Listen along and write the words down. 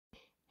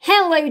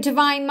Hello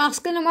Divine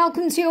Masculine and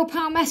welcome to your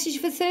power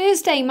message for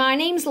Thursday. My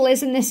name's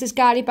Liz and this is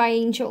Guided by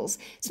Angels.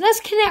 So let's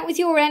connect with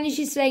your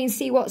energy today and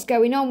see what's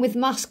going on with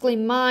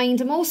masculine mind.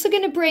 I'm also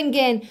going to bring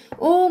in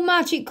all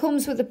magic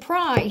comes with a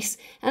price,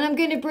 and I'm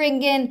going to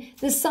bring in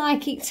the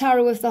psychic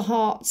tarot of the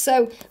heart.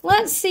 So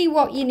let's see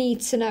what you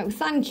need to know.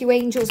 Thank you,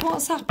 angels.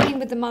 What's happening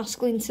with the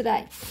masculine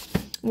today?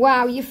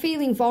 Wow, you're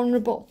feeling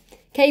vulnerable.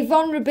 Okay,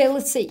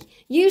 vulnerability.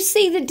 You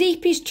see the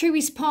deepest,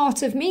 truest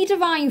part of me,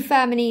 Divine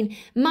Feminine,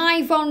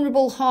 my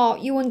vulnerable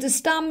heart. You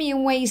understand me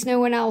in ways no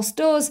one else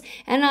does,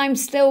 and I'm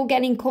still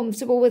getting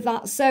comfortable with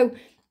that. So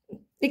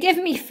they're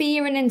giving me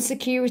fear and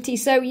insecurity.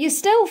 So you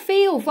still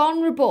feel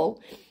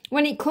vulnerable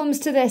when it comes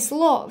to this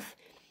love,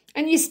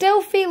 and you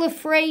still feel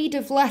afraid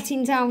of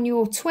letting down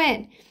your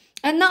twin.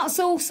 And that's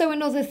also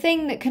another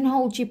thing that can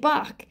hold you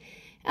back.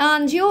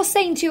 And you're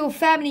saying to your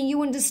feminine,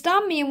 you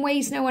understand me in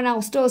ways no one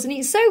else does. And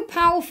it's so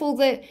powerful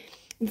that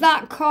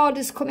that card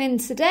has come in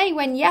today,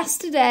 when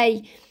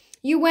yesterday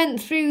you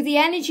went through the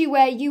energy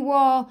where you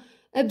are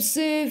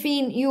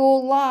observing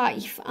your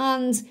life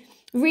and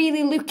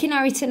really looking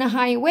at it in a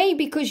higher way,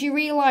 because you're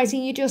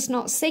realizing you're just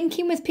not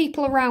syncing with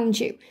people around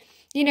you.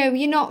 You know,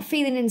 you're not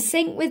feeling in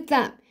sync with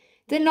them.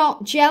 They're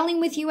not gelling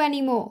with you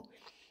anymore.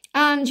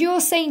 And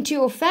you're saying to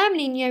your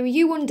feminine, you know,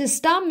 you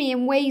understand me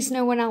in ways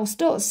no one else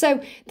does. So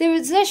there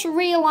is this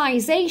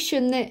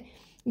realization that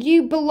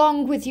you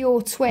belong with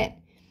your twin.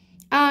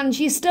 And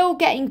you're still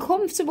getting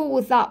comfortable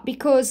with that,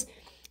 because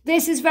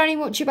this is very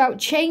much about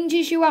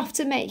changes you have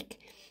to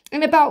make.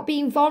 And about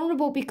being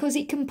vulnerable, because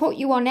it can put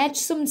you on edge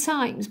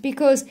sometimes,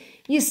 because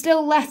you're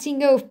still letting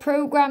go of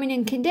programming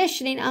and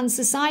conditioning and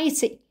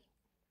society.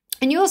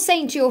 And you're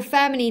saying to your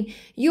feminine,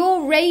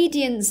 your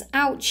radiance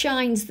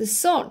outshines the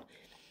sun.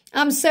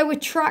 I'm so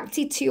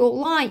attracted to your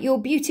light. You're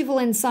beautiful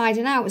inside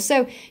and out.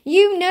 So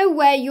you know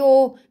where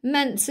you're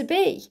meant to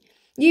be.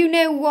 You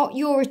know what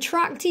you're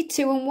attracted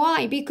to and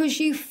why, because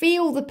you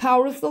feel the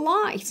power of the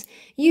light.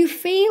 You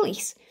feel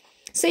it.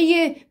 So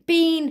you're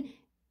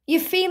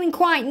feeling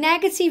quite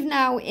negative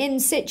now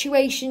in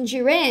situations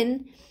you're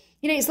in.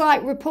 You know, it's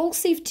like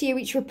repulsive to you.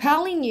 It's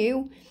repelling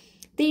you.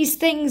 These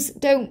things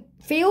don't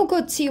feel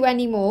good to you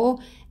anymore.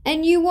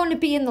 And you want to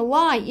be in the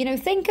light. You know,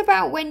 think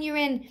about when you're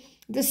in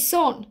the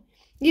sun.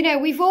 You know,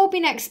 we've all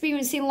been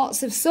experiencing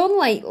lots of sun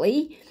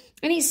lately,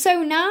 and it's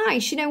so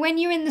nice. You know, when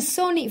you're in the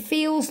sun, it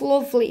feels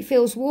lovely. It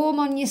feels warm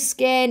on your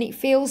skin. It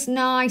feels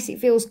nice. It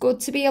feels good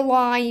to be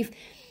alive.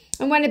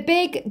 And when a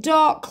big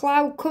dark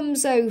cloud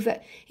comes over,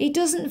 it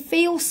doesn't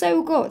feel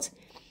so good.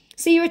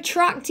 So you're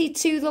attracted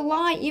to the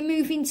light. You're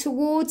moving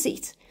towards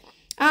it.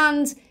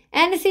 And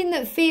anything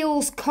that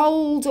feels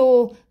cold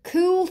or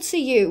cool to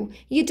you,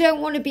 you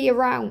don't want to be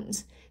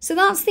around. So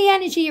that's the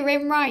energy you're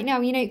in right now.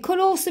 You know, it could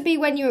also be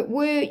when you're at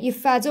work, you're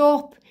fed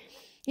up.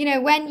 You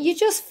know, when you're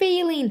just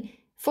feeling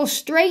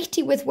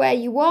frustrated with where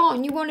you are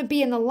and you want to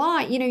be in the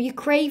light. You know, you're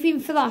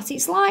craving for that.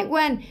 It's like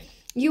when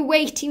you're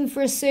waiting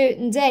for a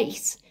certain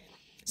date.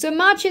 So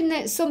imagine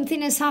that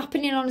something is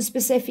happening on a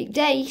specific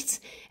date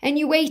and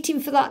you're waiting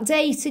for that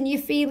date and you're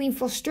feeling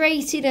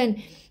frustrated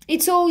and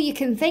it's all you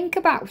can think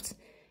about.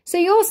 So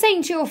you're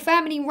saying to your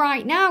feminine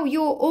right now,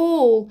 you're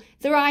all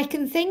that I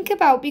can think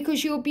about,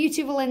 because you're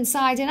beautiful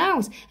inside and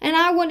out. And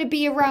I want to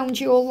be around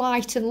your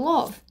light and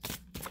love.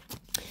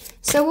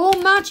 So all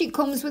magic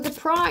comes with a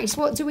price.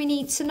 What do we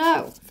need to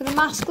know? For the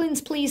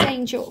masculines, please,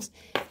 angels.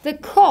 The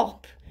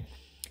cup.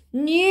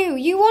 New.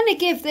 You want to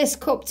give this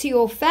cup to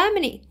your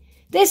feminine.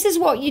 This is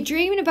what you're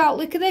dreaming about.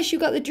 Look at this.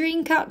 You've got the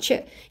dream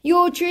catcher.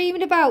 You're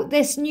dreaming about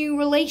this new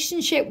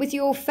relationship with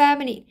your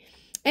feminine.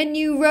 A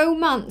new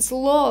romance,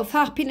 love,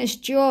 happiness,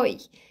 joy,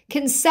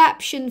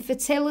 conception,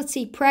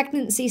 fertility,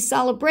 pregnancy,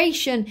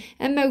 celebration,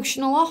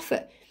 emotional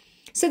offer.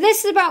 So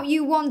this is about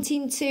you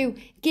wanting to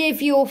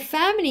give your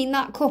feminine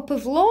that cup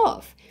of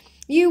love.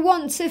 You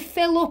want to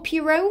fill up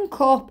your own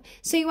cup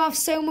so you have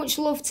so much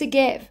love to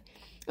give.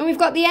 And we've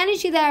got the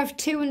energy there of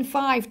 2 and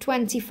 5,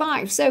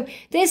 25. So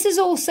this is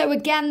also,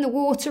 again, the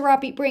water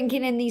rabbit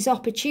bringing in these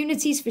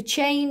opportunities for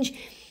change.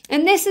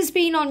 And this has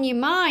been on your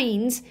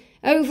mind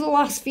over the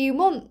last few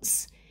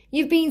months.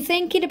 You've been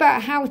thinking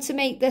about how to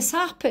make this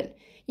happen.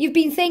 You've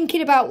been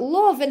thinking about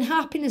love and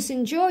happiness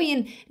and joy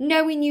and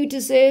knowing you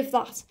deserve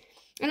that.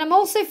 And I'm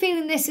also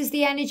feeling this is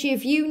the energy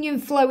of union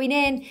flowing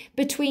in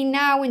between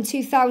now and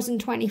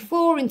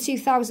 2024 and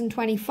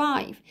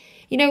 2025.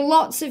 You know,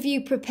 lots of you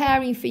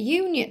preparing for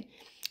union,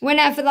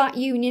 whenever that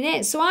union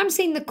is. So I'm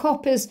seeing the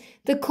cup as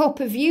the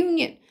cup of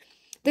union,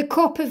 the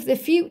cup of the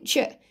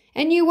future.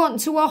 And you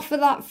want to offer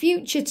that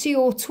future to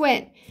your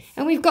twin.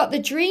 And we've got the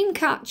dream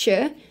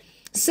catcher,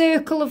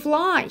 circle of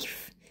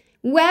life,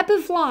 web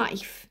of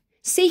life,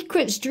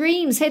 secrets,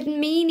 dreams, hidden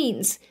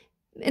meanings.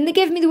 And they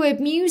give me the word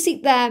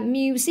music there,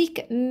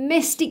 music,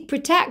 mystic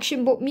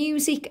protection, but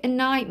music and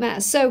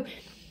nightmares. So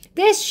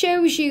this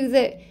shows you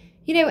that,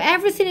 you know,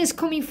 everything is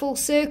coming full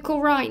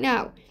circle right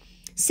now.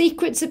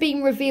 Secrets are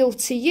being revealed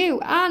to you,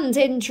 and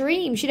in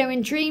dreams, you know,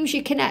 in dreams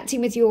you're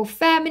connecting with your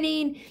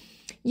feminine.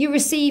 You're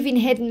receiving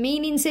hidden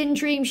meanings in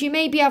dreams. You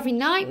may be having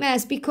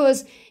nightmares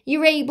because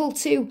you're able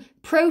to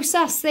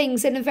process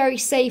things in a very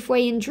safe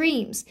way in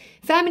dreams.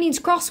 Feminine's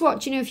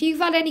crosswatch, if you've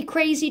had any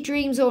crazy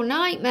dreams or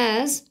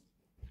nightmares,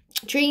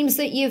 dreams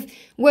that you've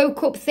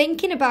woke up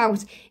thinking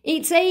about,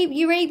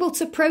 you're able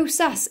to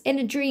process in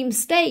a dream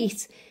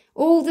state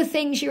all the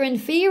things you're in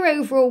fear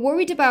over or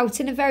worried about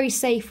in a very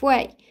safe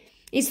way.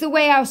 It's the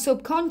way our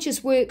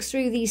subconscious works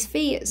through these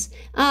fears,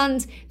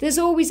 and there's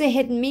always a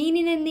hidden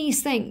meaning in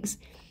these things.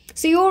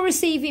 So you're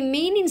receiving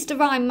meanings,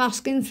 Divine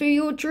Masculine, through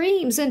your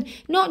dreams, and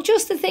not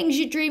just the things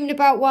you're dreaming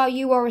about while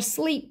you are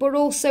asleep, but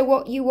also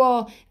what you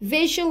are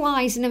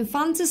visualizing and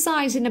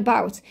fantasizing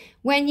about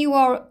when you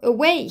are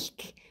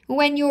awake,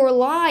 when you're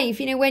alive,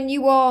 when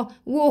you are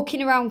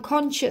walking around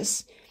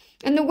conscious.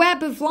 And the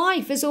web of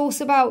life is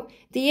also about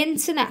the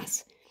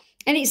internet,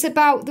 and it's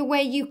about the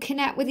way you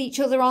connect with each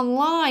other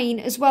online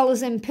as well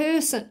as in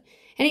person.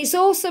 And it's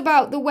also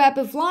about the web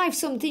of life,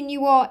 something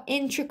you are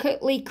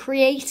intricately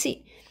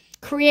creating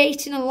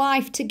a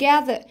life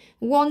together,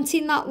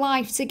 wanting that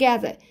life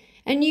together.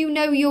 And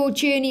your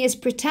journey is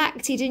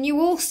protected, and you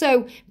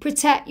also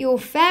protect your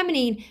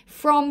feminine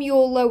from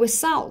your lower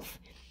self.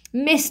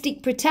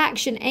 Mystic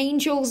protection,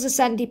 angels,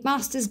 ascended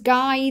masters,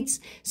 guides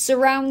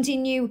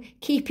surrounding you,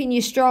 keeping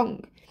you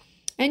strong.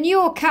 And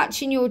you're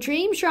catching your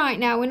dreams right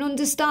now and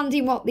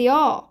understanding what they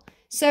are.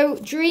 So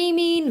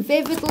dreaming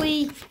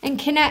vividly and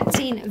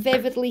connecting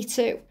vividly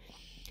too.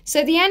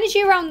 So the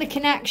energy around the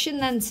connection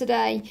then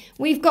today,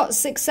 we've got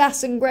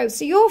success and growth.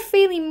 So you're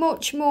feeling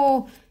much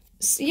more,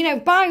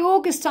 by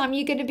August time,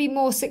 you're going to be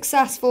more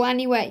successful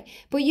anyway.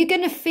 But you're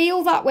going to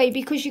feel that way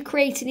because you're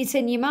creating it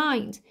in your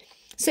mind.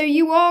 So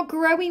you are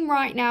growing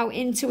right now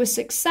into a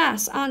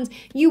success, and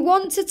you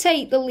want to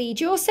take the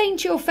lead. You're saying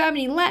to your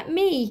family, let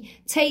me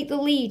take the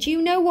lead.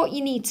 You know what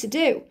you need to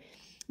do.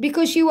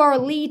 Because you are a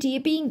leader,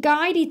 you're being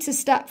guided to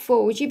step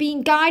forward. You're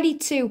being guided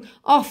to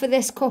offer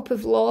this cup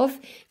of love.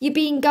 You're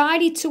being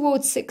guided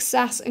towards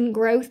success and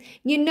growth.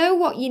 You know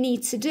what you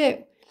need to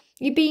do.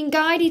 You're being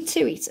guided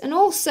to it. And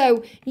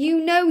also,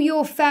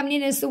 your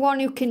feminine is the one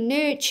who can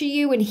nurture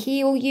you and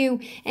heal you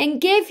and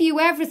give you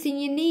everything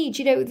you need.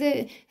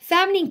 The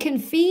feminine can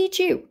feed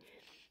you.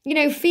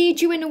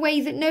 Feed you in a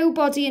way that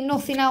nobody and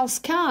nothing else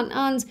can.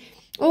 And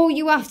all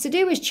you have to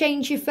do is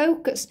change your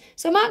focus.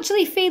 So I'm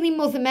actually feeling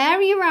Mother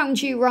Mary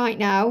around you right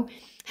now,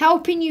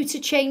 helping you to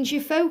change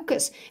your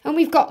focus. And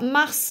we've got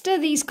Master.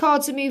 These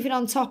cards are moving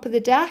on top of the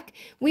deck.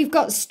 We've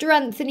got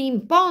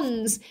strengthening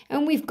bonds,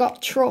 and we've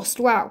got trust.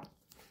 Wow.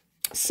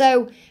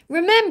 So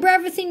remember,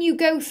 everything you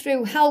go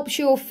through helps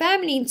your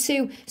feminine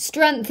to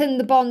strengthen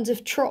the bond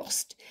of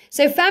trust.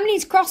 So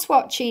feminine's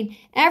cross-watching,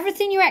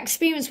 everything you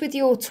experience with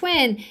your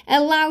twin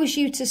allows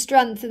you to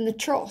strengthen the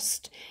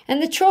trust.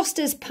 And the trust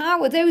is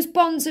power. Those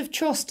bonds of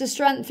trust are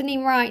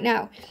strengthening right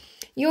now.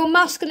 Your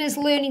masculine is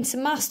learning to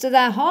master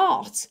their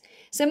heart.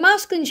 So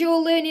masculines,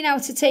 you're learning how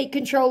to take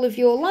control of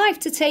your life,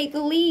 to take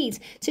the lead,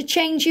 to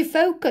change your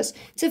focus,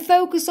 to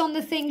focus on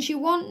the things you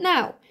want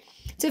now,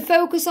 to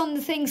focus on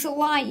the things that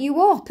light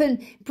you up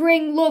and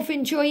bring love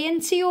and joy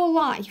into your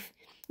life.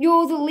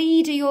 You're the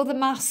leader, you're the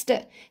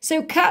master.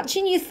 So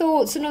catching your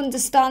thoughts and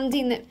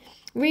understanding that,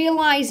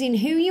 realising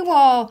who you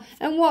are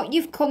and what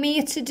you've come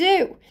here to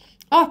do.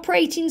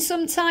 Operating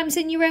sometimes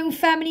in your own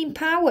feminine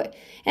power.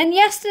 And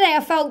yesterday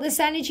I felt this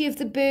energy of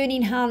the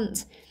burning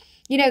hand.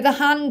 The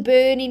hand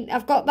burning,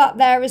 I've got that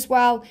there as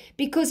well,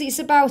 because it's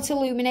about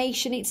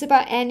illumination, it's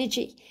about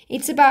energy,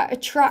 it's about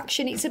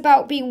attraction, it's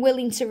about being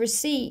willing to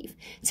receive,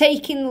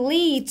 taking the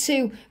lead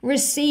to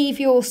receive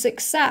your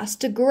success,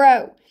 to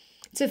grow,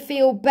 to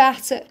feel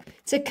better,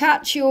 to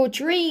catch your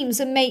dreams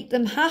and make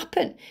them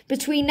happen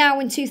between now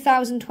and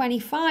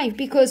 2025,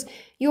 because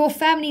your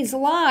feminine's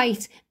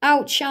light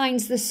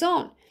outshines the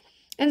sun.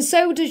 And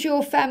so does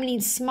your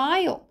feminine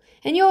smile.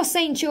 And you're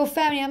saying to your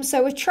feminine, I'm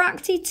so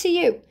attracted to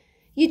you.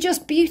 You're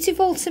just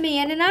beautiful to me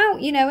in and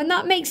out, and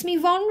that makes me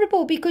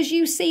vulnerable because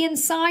you see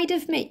inside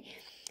of me.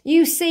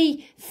 You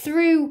see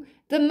through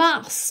the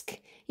mask.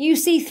 You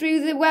see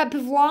through the web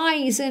of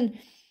lies and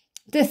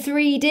the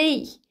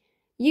 3D.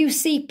 You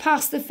see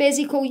past the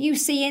physical. You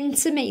see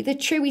into me, the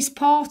truest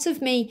part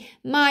of me,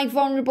 my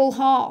vulnerable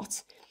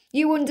heart.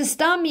 You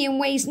understand me in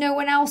ways no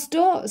one else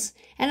does.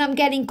 And I'm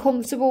getting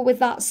comfortable with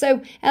that.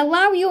 So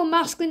allow your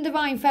masculine,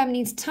 divine,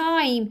 feminine's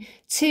time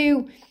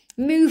to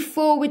move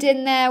forward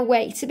in their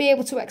way, to be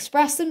able to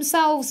express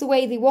themselves the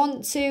way they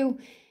want to,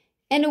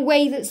 in a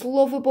way that's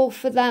lovable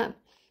for them,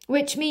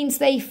 which means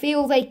they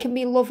feel they can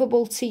be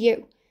lovable to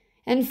you.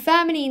 And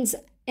feminines,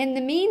 in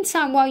the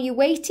meantime, while you're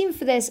waiting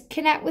for this,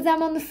 connect with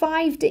them on the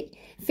 5D.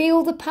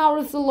 Feel the power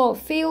of the love.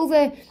 Feel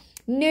the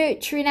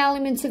nurturing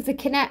element of the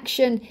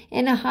connection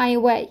in a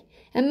higher way.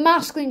 And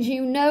masculines,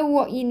 you know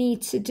what you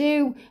need to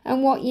do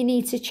and what you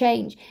need to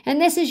change.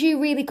 And this is you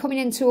really coming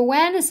into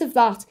awareness of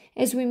that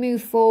as we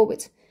move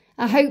forward.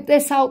 I hope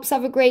this helps.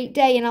 Have a great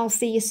day, and I'll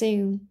see you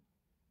soon.